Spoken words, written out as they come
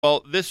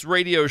Well, this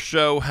radio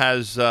show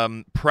has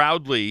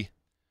proudly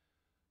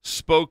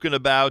spoken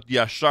about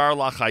Yashar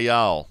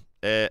LaChayal,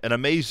 an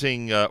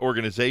amazing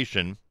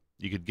organization.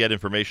 You could get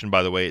information,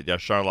 by the way, at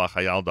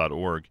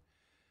yasharlachayal.org.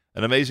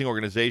 An amazing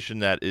organization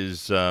that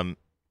is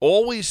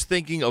always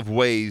thinking of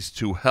ways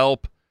to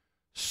help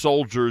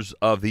soldiers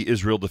of the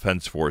Israel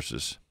Defense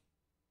Forces.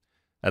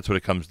 That's what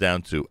it comes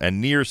down to.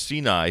 And Nir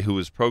Sinai, who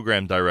is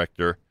program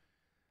director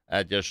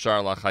at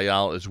Yashar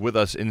LaChayal, is with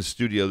us in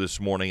studio this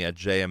morning at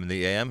JM in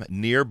the AM.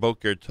 Nir,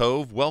 Boker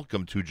Tov,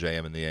 welcome to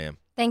JM in the AM.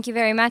 Thank you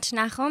very much,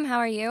 Nachum. How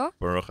are you?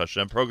 Baruch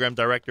Hashem. Program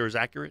director is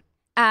accurate?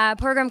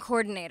 Program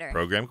coordinator.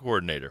 Program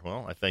coordinator.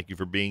 Well, I thank you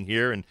for being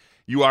here. And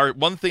you are,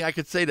 one thing I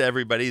could say to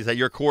everybody is that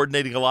you're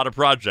coordinating a lot of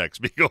projects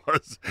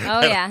because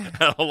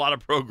a lot of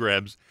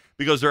programs,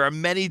 because there are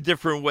many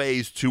different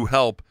ways to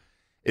help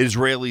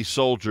Israeli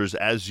soldiers,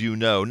 as you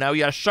know. Now,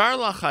 Yashar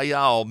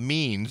LaChayal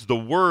means, the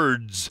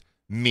words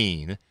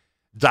mean,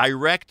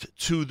 direct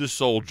to the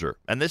soldier.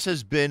 And this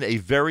has been a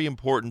very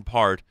important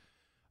part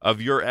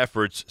of your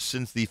efforts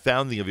since the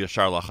founding of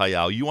Yashar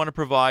LaChayal. You want to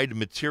provide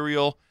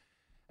material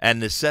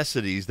and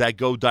necessities that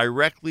go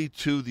directly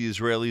to the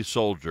Israeli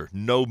soldier.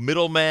 No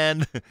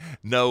middleman,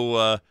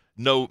 no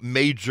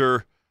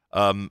major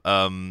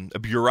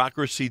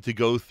bureaucracy to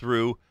go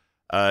through.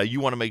 You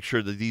want to make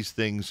sure that these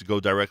things go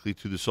directly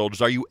to the soldiers.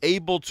 Are you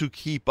able to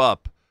keep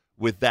up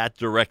with that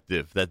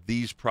directive, that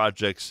these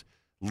projects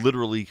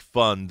literally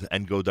fund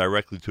and go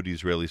directly to the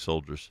Israeli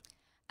soldiers?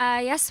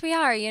 Yes, we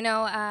are. You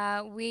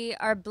know, we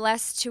are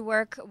blessed to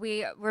work.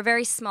 We're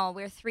very small.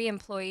 We're 3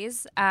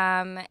 employees,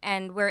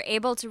 and we're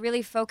able to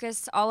really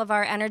focus all of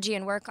our energy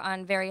and work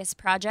on various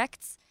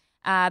projects.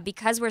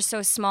 Because we're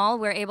so small,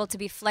 we're able to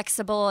be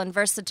flexible and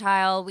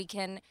versatile. We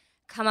can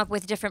come up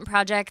with different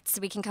projects.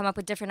 We can come up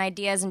with different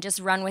ideas and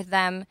just run with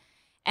them.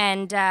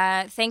 And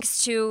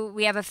thanks to,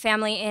 we have a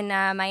family in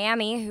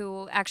Miami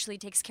who actually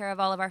takes care of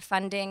all of our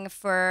funding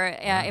for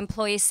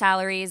employee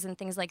salaries and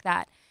things like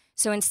that.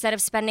 So instead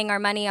of spending our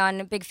money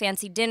on big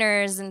fancy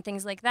dinners and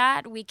things like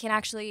that, we can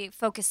actually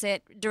focus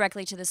it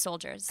directly to the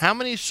soldiers. How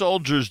many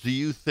soldiers do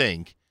you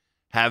think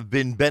have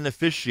been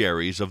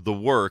beneficiaries of the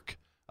work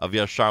of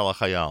Yashar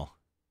LaChayal?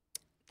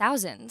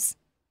 Thousands.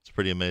 It's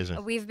pretty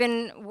amazing. We've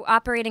been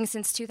operating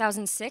since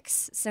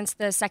 2006, since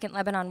the Second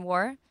Lebanon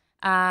War.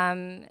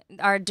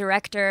 Our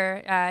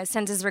director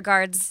sends his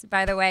regards,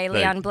 by the way,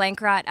 Leon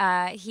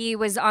Blankrot. He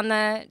was on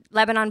the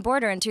Lebanon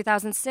border in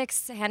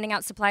 2006 handing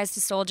out supplies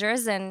to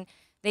soldiers, and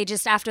they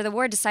just, after the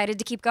war, decided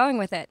to keep going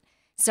with it.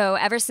 So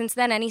ever since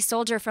then, any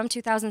soldier from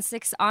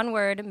 2006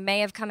 onward may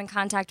have come in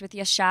contact with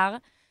Yashar,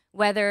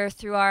 whether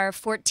through our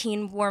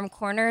 14 warm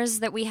corners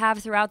that we have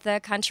throughout the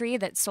country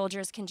that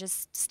soldiers can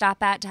just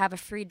stop at to have a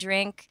free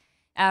drink,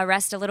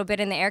 rest a little bit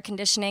in the air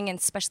conditioning, and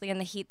especially in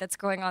the heat that's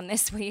going on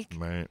this week.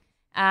 Right.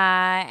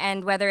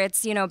 And whether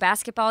it's,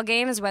 basketball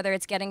games, whether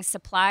it's getting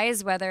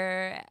supplies,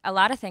 whether a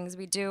lot of things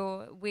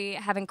we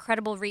have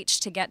incredible reach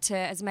to get to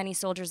as many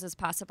soldiers as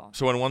possible.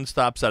 So when one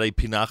stops at a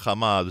Pinach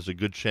Hama, there's a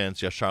good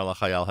chance Yashar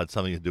LaChayal had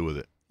something to do with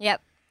it.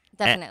 Yep,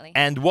 definitely.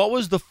 And what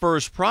was the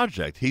first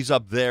project? He's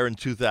up there in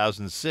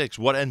 2006.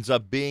 What ends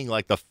up being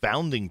like the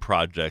founding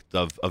project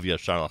of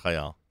Yashar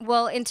LaChayal?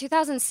 Well, in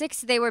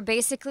 2006, they were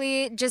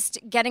basically just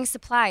getting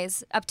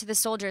supplies up to the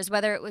soldiers,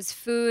 whether it was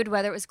food,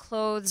 whether it was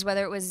clothes,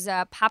 whether it was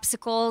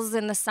popsicles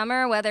in the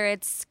summer, whether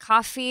it's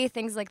coffee,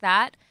 things like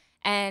that.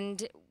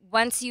 And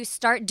once you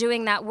start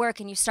doing that work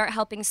and you start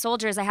helping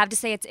soldiers, I have to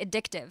say it's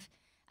addictive.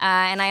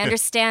 And I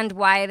understand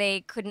why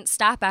they couldn't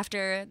stop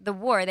after the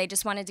war. They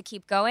just wanted to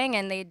keep going,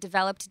 and they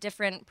developed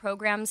different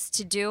programs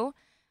to do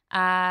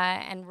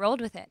and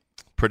rolled with it.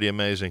 Pretty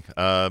amazing.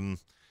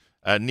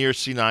 Nir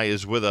Sinai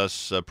is with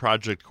us,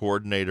 project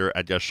coordinator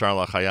at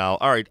Yashar LaChayal.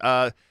 All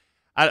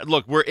right,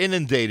 look, we're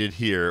inundated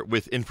here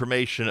with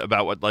information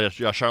about what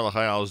Yashar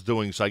LaChayal is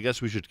doing, so I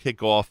guess we should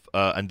kick off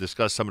and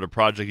discuss some of the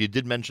project. You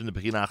did mention the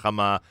Pinach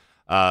Hama.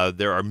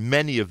 There are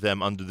many of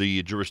them under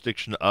the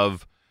jurisdiction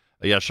of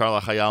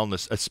Yashar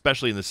LaChayal,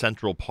 especially in the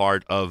central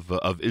part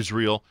of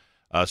Israel.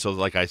 So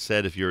like I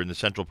said, if you're in the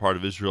central part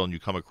of Israel and you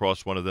come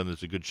across one of them,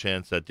 there's a good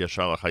chance that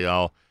Yashar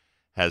LaChayal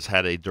has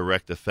had a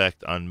direct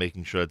effect on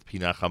making sure that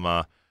Pinach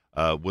Hama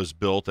was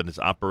built and is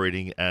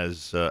operating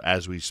as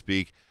we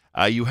speak.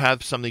 You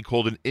have something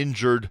called an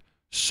Injured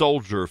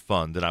Soldier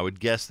Fund, and I would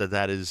guess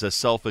that is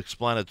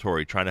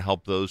self-explanatory, trying to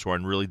help those who are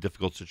in really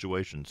difficult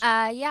situations.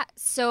 Yeah,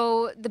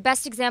 so the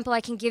best example I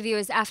can give you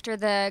is after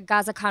the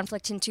Gaza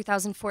conflict in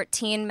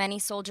 2014, many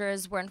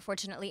soldiers were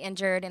unfortunately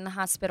injured in the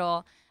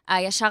hospital.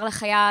 Yashar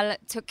LaChayal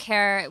took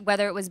care,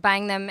 whether it was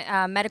buying them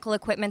medical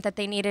equipment that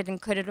they needed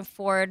and couldn't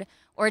afford,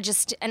 or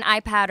just an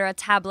iPad or a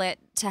tablet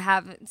to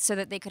have so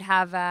that they could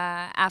have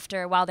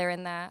while they're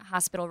in the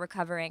hospital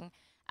recovering.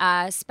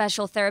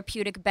 Special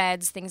therapeutic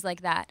beds, things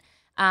like that.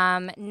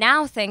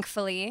 Now,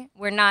 thankfully,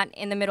 we're not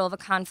in the middle of a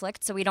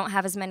conflict, so we don't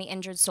have as many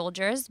injured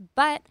soldiers,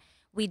 but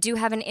we do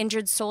have an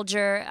injured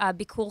soldier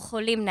Bikur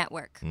Cholim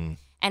network.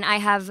 And I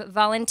have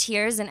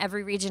volunteers in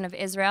every region of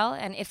Israel,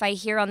 and if I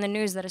hear on the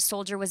news that a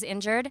soldier was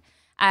injured,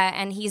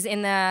 and he's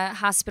in the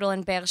hospital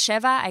in Be'er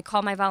Sheva. I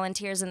call my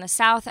volunteers in the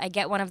south. I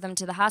get one of them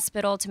to the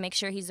hospital to make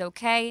sure he's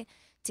okay,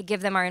 to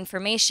give them our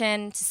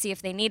information, to see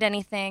if they need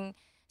anything.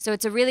 So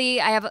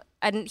I have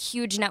a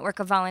huge network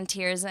of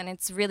volunteers, and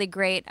it's really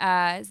great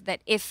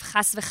that if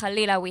chas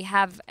v'chalila we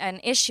have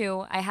an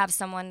issue, I have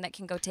someone that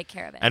can go take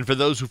care of it. And for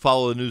those who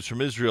follow the news from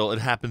Israel, it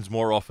happens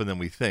more often than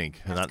we think.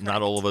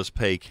 Not all of us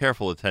pay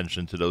careful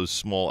attention to those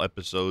small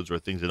episodes or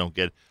things that don't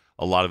get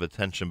a lot of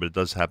attention, but it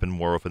does happen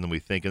more often than we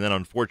think. And then,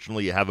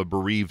 unfortunately, you have a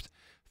bereaved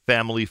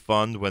family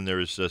fund when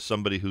there's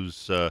somebody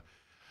who's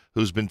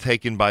been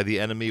taken by the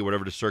enemy,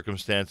 whatever the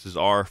circumstances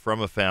are,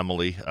 from a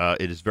family.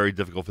 It is very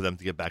difficult for them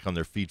to get back on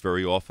their feet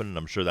very often, and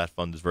I'm sure that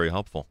fund is very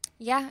helpful.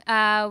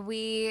 Yeah,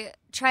 we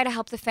try to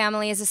help the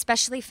families,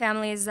 especially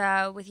families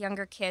with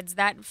younger kids.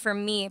 That, for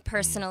me,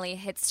 personally,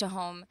 hits to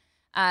home.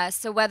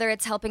 So whether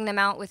it's helping them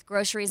out with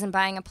groceries and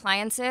buying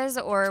appliances,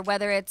 or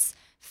whether it's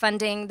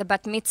funding the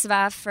bat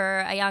mitzvah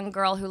for a young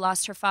girl who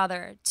lost her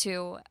father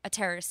to a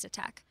terrorist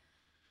attack.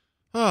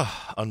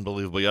 Oh,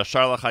 unbelievable.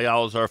 Yashar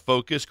L'Chayal is our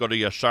focus. Go to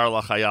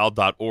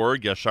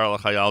yasharlachayal.org,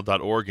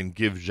 yasharlachayal.org, and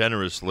give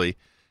generously.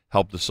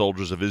 Help the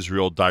soldiers of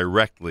Israel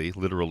directly.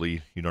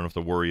 Literally, you don't have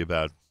to worry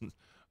about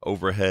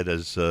overhead,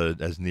 as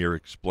Nir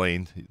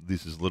explained.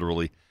 This is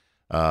literally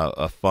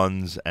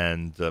funds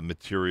and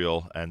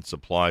material and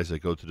supplies that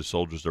go to the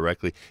soldiers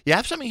directly. You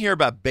have something here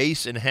about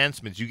base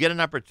enhancements. You get an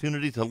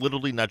opportunity to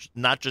literally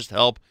not just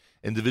help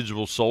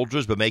individual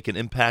soldiers, but make an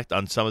impact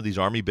on some of these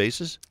Army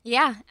bases?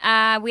 Yeah.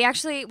 We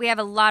have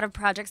a lot of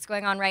projects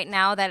going on right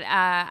now that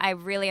I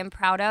really am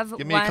proud of.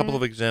 Give me a couple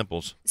of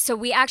examples. So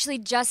we actually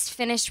just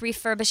finished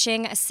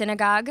refurbishing a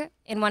synagogue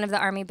in one of the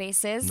Army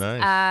bases.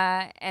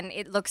 Nice. And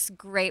it looks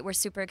great. We're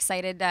super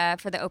excited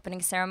for the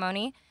opening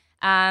ceremony.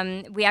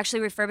 We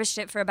actually refurbished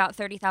it for about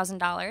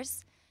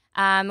 $30,000.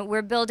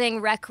 We're building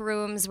rec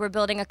rooms. We're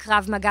building a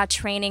Krav Maga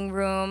training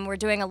room. We're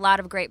doing a lot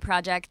of great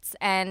projects,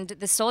 and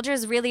the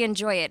soldiers really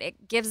enjoy it.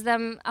 It gives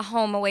them a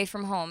home away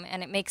from home,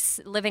 and it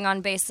makes living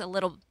on base a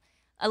little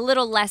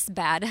less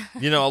bad.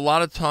 You know, a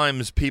lot of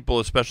times people,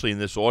 especially in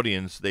this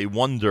audience, they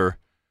wonder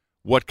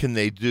what can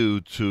they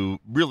do to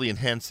really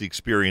enhance the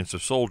experience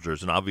of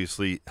soldiers, and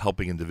obviously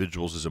helping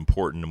individuals is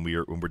important, and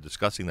we're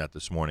discussing that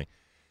this morning.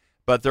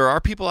 But there are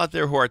people out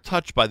there who are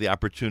touched by the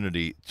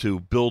opportunity to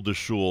build a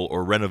shul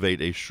or renovate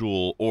a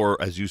shul or,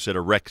 as you said,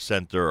 a rec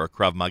center or a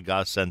Krav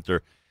Maga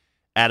center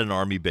at an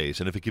Army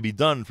base. And if it can be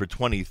done for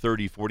 $20,000,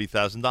 $30,000,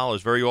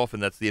 $40,000, very often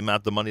that's the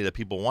amount of money that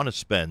people want to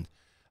spend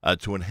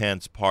to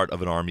enhance part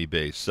of an Army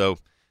base. So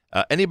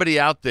anybody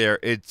out there,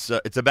 it's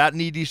about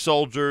needy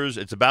soldiers.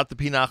 It's about the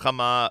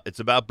Pinachama. It's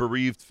about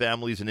bereaved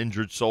families and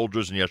injured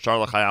soldiers. And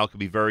Yashar L'Chayal can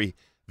be very,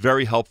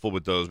 very helpful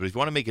with those. But if you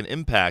want to make an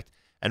impact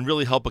and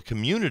really help a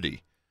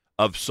community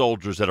of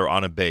soldiers that are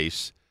on a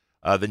base,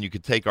 then you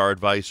could take our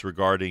advice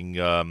regarding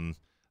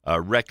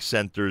rec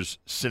centers,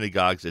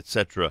 synagogues,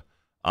 etc.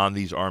 on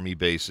these Army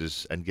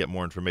bases and get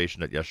more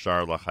information at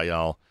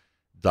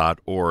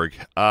yasharlachayal.org.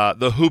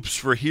 The Hoops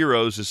for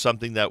Heroes is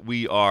something that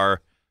we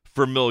are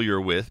familiar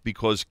with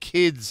because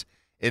kids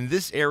in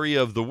this area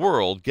of the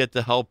world get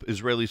to help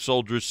Israeli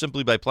soldiers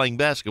simply by playing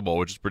basketball,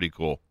 which is pretty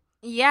cool.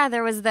 Yeah,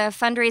 there was the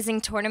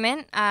fundraising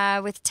tournament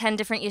with 10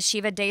 different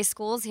yeshiva day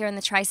schools here in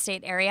the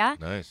tri-state area.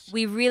 Nice.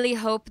 We really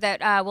hope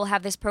that we'll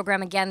have this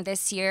program again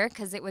this year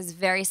because it was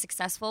very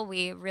successful.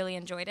 We really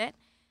enjoyed it.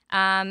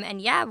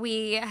 And yeah,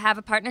 we have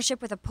a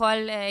partnership with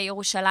Hapoel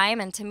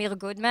Yerushalayim and Tamir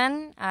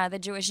Goodman, the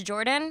Jewish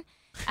Jordan.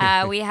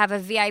 We have a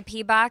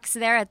VIP box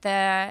there at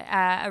the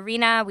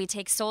arena. We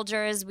take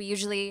soldiers.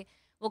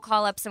 We'll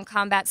call up some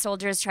combat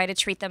soldiers, try to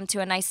treat them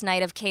to a nice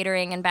night of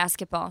catering and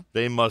basketball.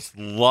 They must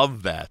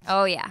love that.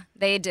 Oh, yeah,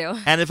 they do.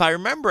 And if I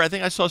remember, I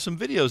think I saw some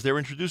videos. They were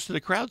introduced to the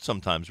crowd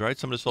sometimes, right?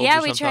 Some of the soldiers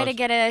Yeah, we try to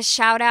get a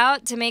shout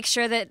out to make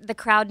sure that the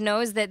crowd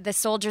knows that the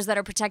soldiers that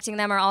are protecting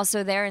them are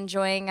also there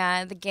enjoying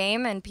the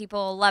game, and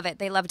people love it.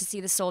 They love to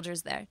see the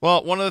soldiers there.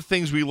 Well, one of the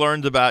things we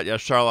learned about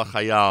Yashar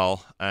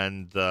L'Chayal,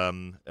 and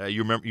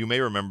you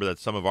may remember that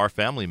some of our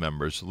family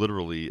members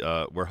literally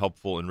were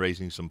helpful in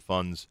raising some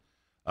funds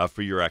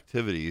for your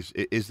activities,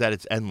 is that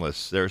it's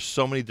endless. There are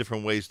so many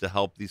different ways to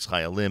help these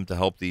Chayalim, to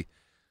help the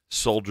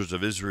soldiers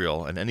of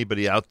Israel, and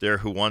anybody out there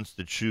who wants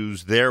to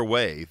choose their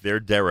way, their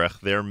derech,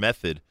 their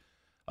method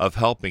of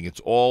helping,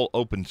 it's all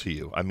open to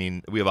you. I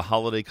mean, we have a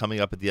holiday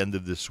coming up at the end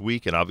of this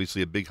week, and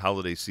obviously a big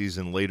holiday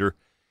season later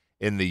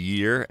in the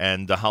year,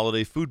 and the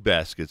holiday food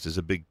baskets is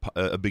a big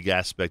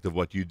aspect of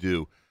what you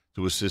do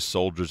to assist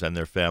soldiers and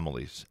their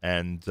families.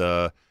 And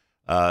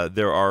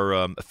there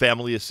are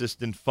family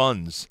assistant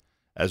funds,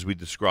 as we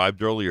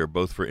described earlier,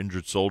 both for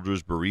injured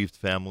soldiers, bereaved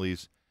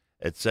families,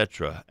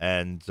 etc.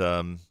 And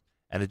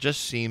it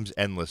just seems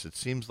endless. It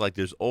seems like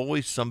there's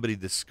always somebody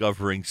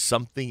discovering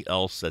something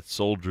else that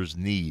soldiers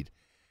need.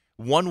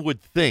 One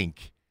would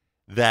think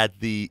that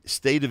the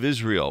state of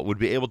Israel would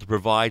be able to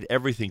provide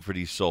everything for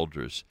these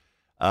soldiers.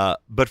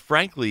 But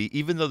frankly,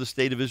 even though the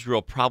state of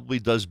Israel probably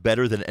does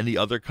better than any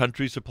other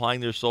country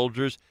supplying their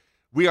soldiers,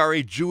 we are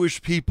a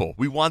Jewish people.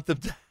 We want them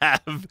to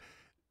have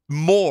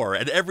more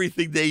and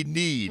everything they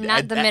need.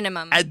 Not the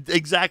minimum. And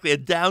exactly,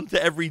 and down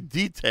to every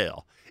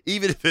detail,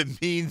 even if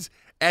it means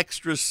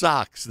extra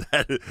socks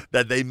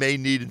that they may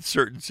need in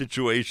certain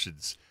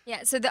situations.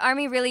 Yeah, so the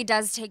Army really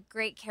does take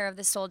great care of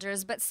the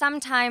soldiers, but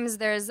sometimes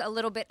there's a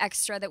little bit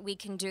extra that we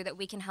can do, that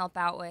we can help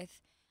out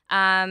with.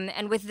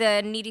 And with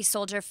the Needy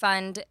Soldier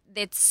Fund,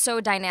 it's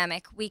so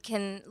dynamic. We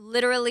can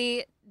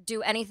literally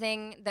do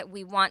anything that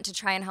we want to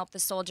try and help the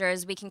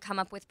soldiers. We can come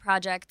up with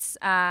projects.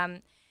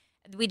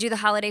 We do the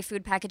holiday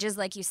food packages,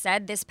 like you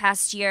said. This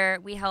past year,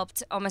 we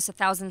helped almost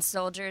 1,000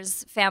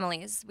 soldiers'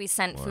 families. We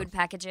sent food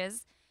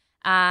packages.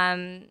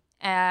 And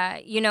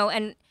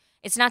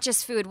it's not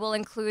just food. We'll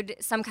include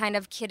some kind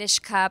of kiddish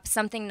cup,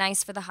 something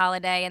nice for the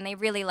holiday, and they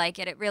really like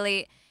it. It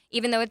really,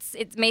 even though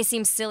it may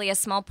seem silly, a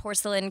small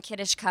porcelain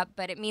kiddish cup,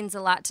 but it means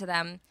a lot to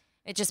them.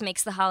 It just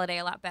makes the holiday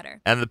a lot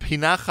better. And the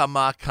Pinach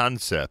Hama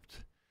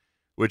concept,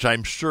 which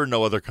I'm sure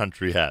no other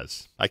country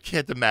has. I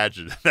can't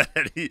imagine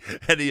that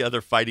any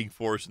other fighting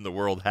force in the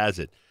world has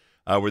it,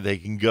 where they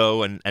can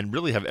go and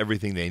really have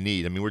everything they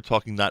need. I mean, we're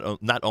talking not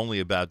only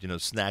about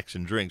snacks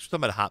and drinks. We're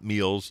talking about hot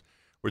meals.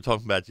 We're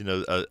talking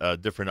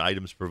about different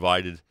items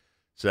provided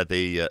so that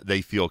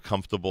they feel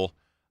comfortable.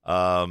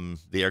 The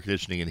air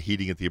conditioning and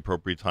heating at the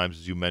appropriate times,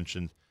 as you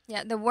mentioned.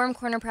 Yeah, the Warm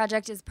Corner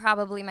project is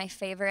probably my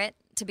favorite,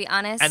 to be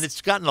honest. And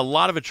it's gotten a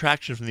lot of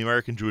attraction from the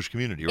American Jewish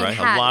community, right? It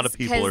has, a lot of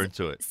people are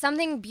into it.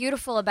 Something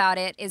beautiful about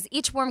it is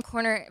each Warm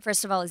Corner,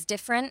 first of all, is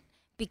different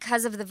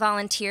because of the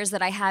volunteers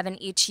that I have in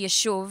each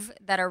yeshuv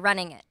that are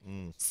running it.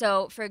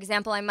 So, for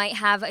example, I might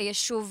have a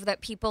yeshuv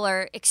that people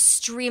are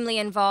extremely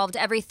involved.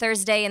 Every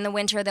Thursday in the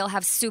winter, they'll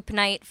have soup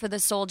night for the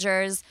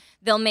soldiers.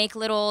 They'll make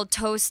little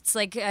toasts,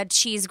 like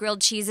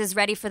grilled cheeses,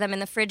 ready for them in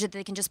the fridge that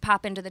they can just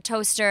pop into the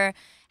toaster.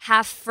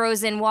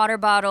 Half-frozen water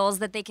bottles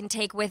that they can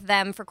take with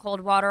them for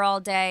cold water all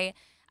day.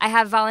 I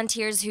have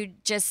volunteers who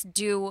just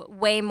do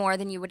way more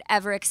than you would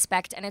ever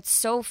expect, and it's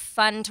so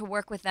fun to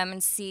work with them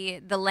and see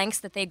the lengths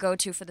that they go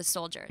to for the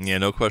soldiers. Yeah,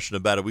 no question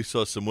about it. We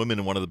saw some women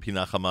in one of the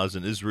Pinach Hamas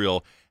in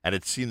Israel, and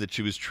it seemed that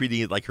she was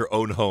treating it like her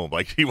own home.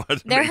 Like she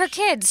wanted to They're her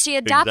kids. She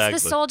adopts Exactly. the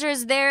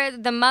soldiers. They're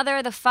the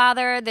mother, the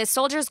father. The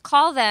soldiers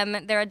call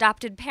them their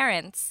adopted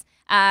parents.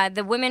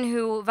 The women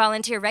who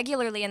volunteer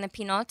regularly in the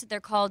Pinot, they're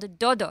called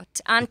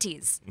dodot,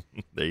 aunties.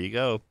 There you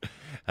go.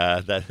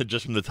 That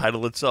just from the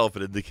title itself,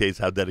 it indicates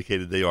how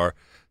dedicated they are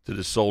to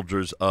the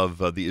soldiers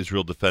of the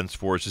Israel Defense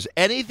Forces.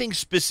 Anything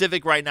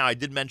specific right now? I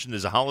did mention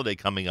there's a holiday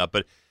coming up,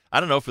 but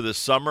I don't know, for the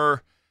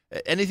summer,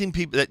 anything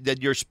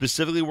that you're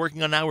specifically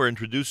working on now or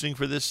introducing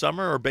for this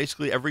summer, or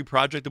basically every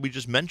project that we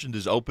just mentioned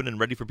is open and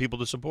ready for people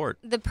to support?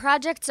 The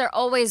projects are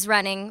always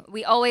running.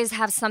 We always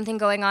have something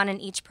going on in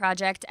each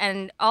project.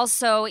 And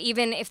also,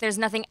 even if there's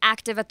nothing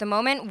active at the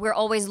moment, we're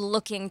always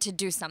looking to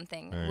do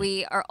something. Right.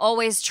 We are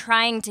always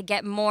trying to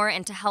get more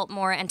and to help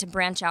more and to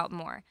branch out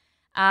more.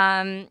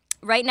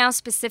 Right now,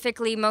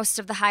 specifically, most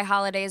of the high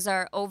holidays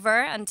are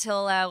over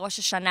until Rosh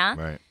Hashanah.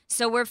 Right.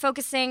 So we're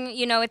focusing,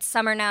 it's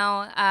summer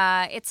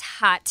now. It's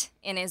hot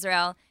in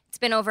Israel. It's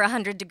been over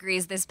 100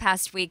 degrees this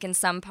past week in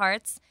some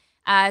parts.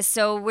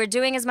 So we're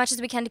doing as much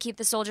as we can to keep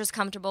the soldiers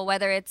comfortable,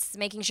 whether it's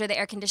making sure the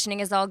air conditioning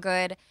is all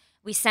good.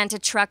 We sent a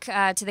truck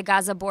to the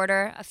Gaza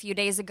border a few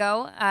days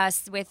ago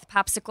with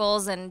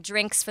popsicles and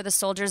drinks for the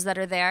soldiers that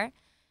are there.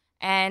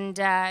 And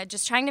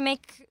just trying to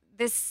make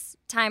this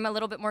time a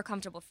little bit more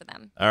comfortable for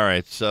them. All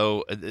right,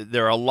 so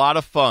there are a lot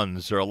of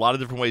funds. There are a lot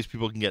of different ways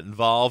people can get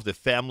involved. If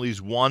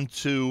families want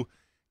to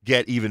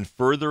get even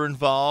further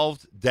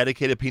involved,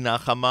 dedicate a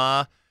Pinach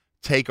Hama,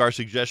 take our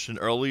suggestion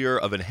earlier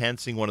of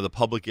enhancing one of the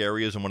public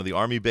areas on one of the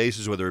Army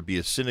bases, whether it be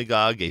a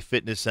synagogue, a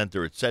fitness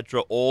center,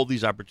 etc. All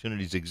these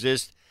opportunities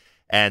exist,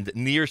 and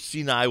Nir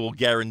Sinai will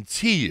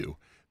guarantee you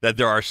that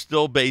there are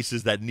still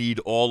bases that need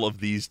all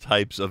of these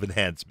types of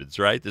enhancements,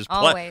 right? There's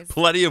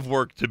plenty of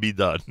work to be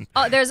done.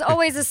 Oh, there's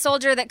always a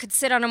soldier that could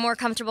sit on a more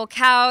comfortable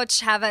couch,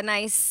 have a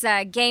nice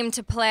game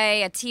to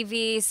play, a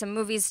TV, some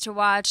movies to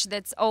watch.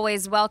 That's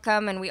always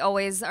welcome, and we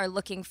always are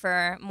looking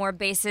for more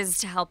bases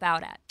to help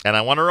out at. And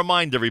I want to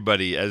remind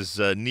everybody, as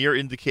Nir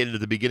indicated at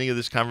the beginning of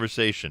this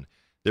conversation,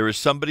 there is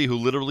somebody who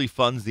literally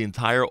funds the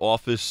entire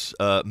office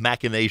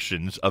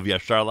machinations of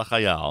Yashar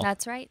LaChayal.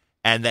 That's right.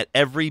 And that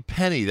every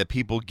penny that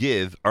people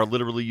give are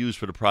literally used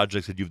for the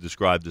projects that you've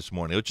described this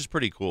morning, which is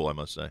pretty cool, I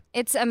must say.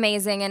 It's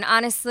amazing. And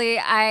honestly,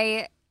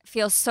 I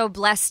feel so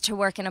blessed to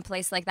work in a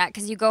place like that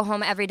because you go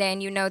home every day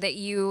and you know that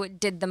you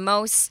did the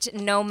most.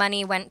 No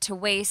money went to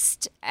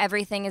waste.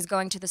 Everything is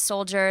going to the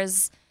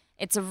soldiers.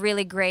 It's a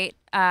really great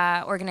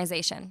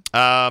organization.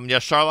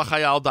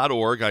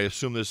 YasharLachayal.org. I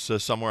assume there's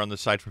somewhere on the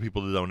site for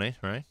people to donate,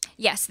 right?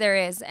 Yes, there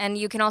is. And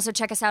you can also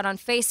check us out on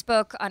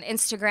Facebook, on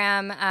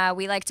Instagram.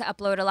 We like to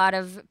upload a lot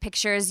of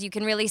pictures. You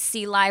can really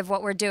see live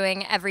what we're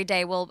doing every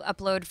day. We'll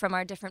upload from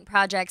our different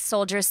projects.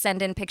 Soldiers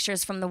send in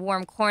pictures from the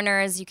warm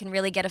corners. You can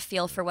really get a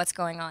feel for what's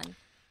going on.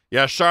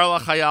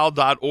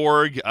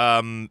 YasharLachayal.org.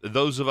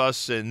 Those of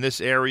us in this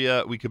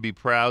area, we could be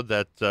proud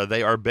that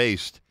they are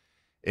based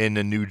in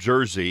New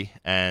Jersey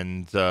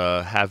and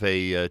have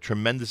a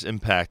tremendous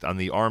impact on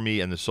the Army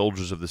and the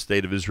soldiers of the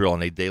State of Israel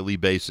on a daily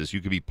basis.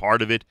 You can be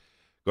part of it.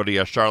 Go to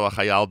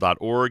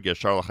yasharlachayal.org,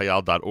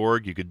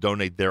 yasharlachayal.org. You could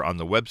donate there on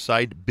the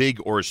website, big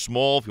or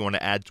small. If you want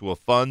to add to a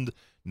fund,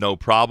 no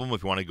problem.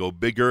 If you want to go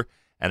bigger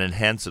and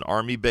enhance an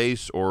army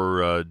base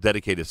or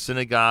dedicate a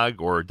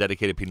synagogue or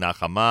dedicate a Pinach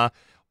Hama,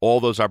 all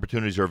those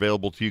opportunities are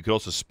available to you. You could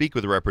also speak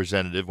with a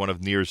representative, one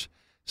of Nir's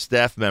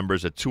staff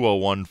members at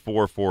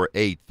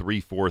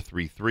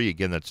 201-448-3433.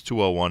 Again, that's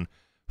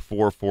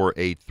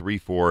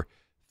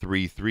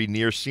 201-448-3433.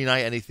 Nir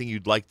Sinai, anything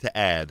you'd like to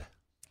add?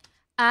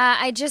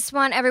 I just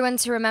want everyone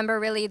to remember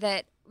really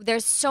that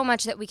there's so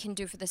much that we can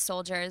do for the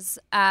soldiers.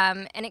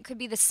 And it could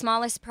be the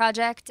smallest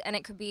project and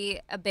it could be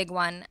a big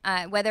one.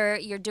 Whether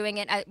you're doing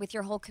it with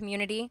your whole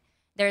community,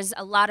 there's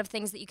a lot of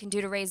things that you can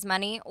do to raise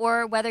money,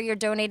 or whether you're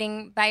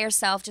donating by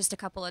yourself just a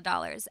couple of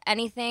dollars.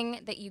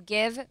 Anything that you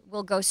give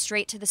will go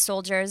straight to the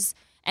soldiers,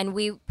 and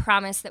we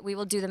promise that we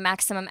will do the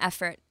maximum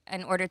effort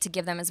in order to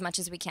give them as much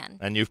as we can.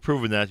 And you've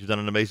proven that. You've done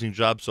an amazing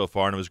job so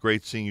far, and it was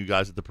great seeing you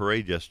guys at the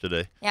parade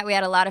yesterday. Yeah, we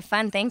had a lot of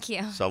fun. Thank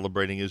you.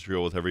 Celebrating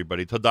Israel with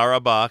everybody. Toda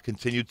Rabah,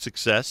 continued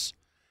success.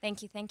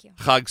 Thank you, thank you.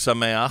 Chag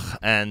Sameach,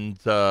 and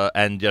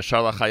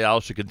Yashar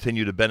LaChayal should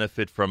continue to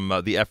benefit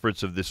from the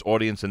efforts of this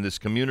audience and this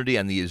community,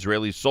 and the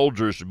Israeli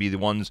soldiers should be the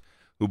ones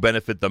who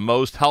benefit the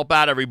most. Help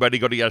out, everybody.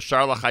 Go to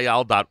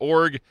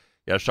yasharlachayal.org,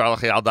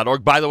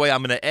 yasharlachayal.org. By the way,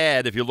 I'm going to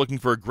add, if you're looking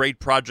for a great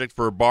project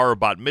for a bar or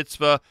bat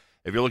mitzvah,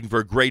 if you're looking for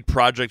a great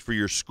project for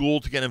your school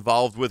to get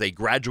involved with, a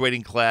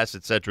graduating class,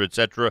 etc.,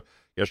 Yashar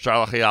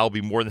LaChayal will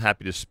be more than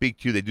happy to speak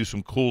to you. They do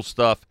some cool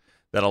stuff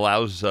that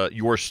allows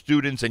your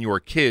students and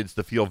your kids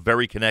to feel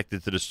very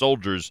connected to the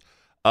soldiers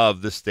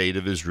of the State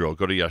of Israel.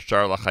 Go to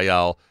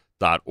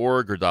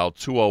yasharlachayal.org or dial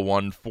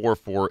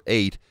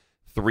 201-448-3433.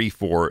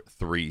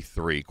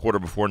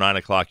 3433.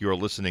 9:15, you are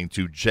listening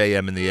to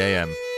JM in the AM.